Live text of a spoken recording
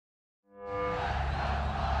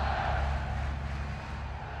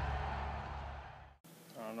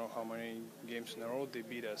don't know how many games in a row they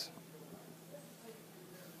beat us.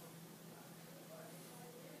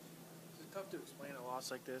 Is it tough to explain a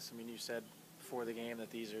loss like this? I mean, you said before the game that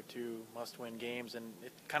these are two must-win games, and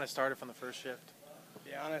it kind of started from the first shift. To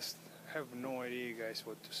be honest, I have no idea, guys,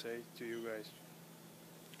 what to say to you guys.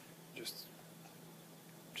 Just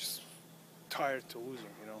tired to losing,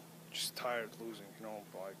 you know. Just tired losing, you know.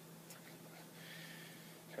 Like,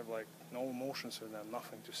 have like no emotions and have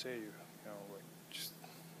nothing to say. You know, like just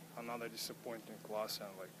another disappointing loss and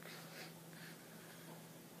like.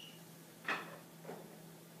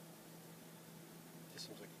 It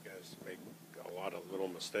seems like you guys make a lot of little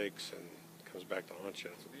mistakes and it comes back to haunt you.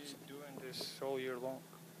 We've been doing this all year long,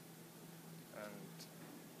 and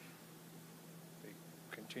they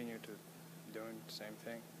continue to doing the same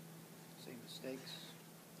thing. Same mistakes.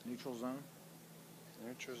 Neutral zone.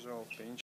 Neutral zone,